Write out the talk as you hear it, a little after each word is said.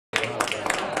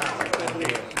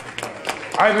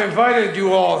I've invited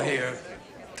you all here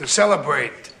to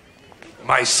celebrate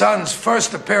my son's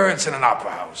first appearance in an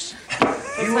opera house.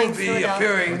 He will be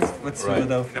appearing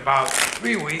in about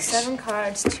 3 weeks. 7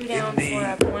 cards, 2 down, 4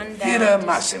 up, 1 down.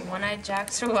 One-eyed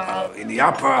jacks are wild. In the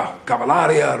opera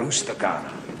Cavalleria Rusticana.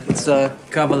 It's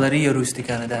Cavalleria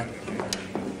Rusticana, Dad.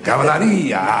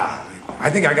 Cavalleria.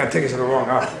 I think I got tickets to the wrong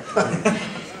opera.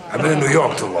 I've been in New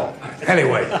York too long.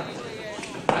 Anyway,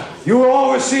 you will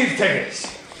all receive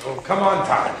tickets. So come on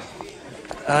time.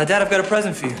 Dad, I've got a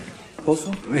present for you.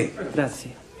 Posso? Me.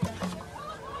 Grazie.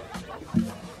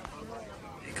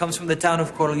 It comes from the town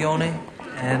of Corleone,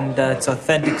 and it's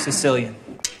authentic Sicilian.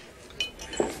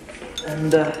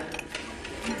 And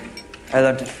I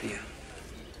learned it for you.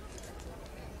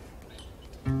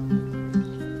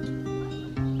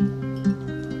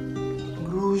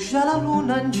 Brucia la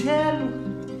luna in cielo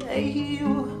e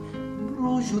io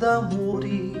brucio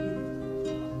d'amori.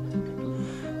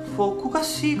 Fuoco che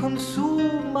si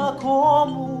consuma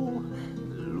come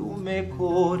lume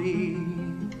cori.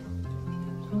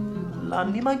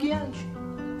 L'anima ghiaccia,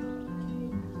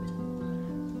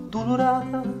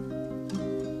 dolorata,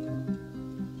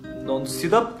 non si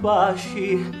dà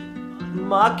pace,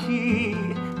 ma chi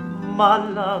m'ha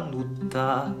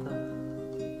nuttata.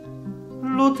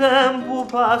 Lo tempo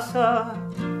passa,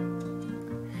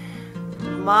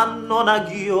 ma non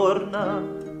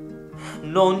aggiorna,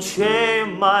 non c'è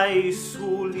mai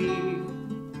soli,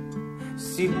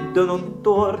 si non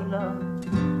torna.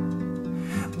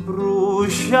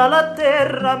 Brucia la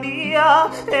terra mia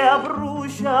e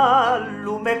brucia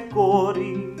lume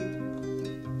cori.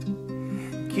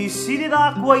 Chi si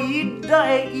dà guaida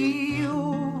e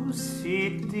io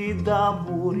si ti dà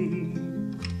morire.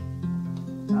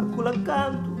 A quella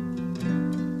canto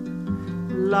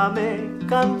la me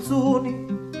canzoni.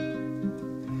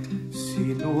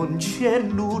 Se non c'è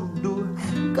nudo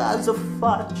casa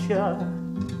faccia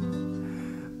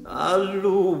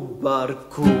allo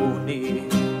barconi.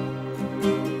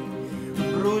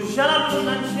 Brucia la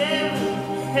luna in cielo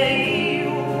e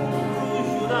io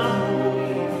brucio d'amore.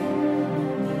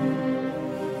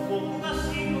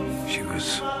 She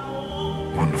was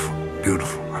wonderful,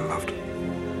 beautiful. I loved her.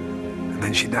 And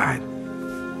then she died.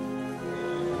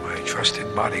 My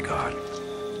trusted bodyguard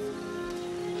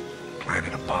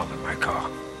planted a bomb in my car.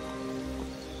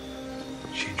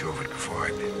 She drove it before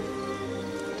I did.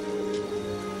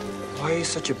 Why is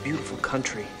such a beautiful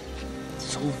country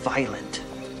so violent?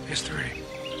 History.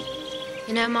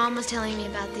 You know, Mom was telling me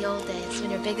about the old days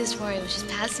when her biggest worry was just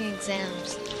passing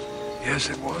exams. Yes,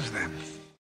 it was then.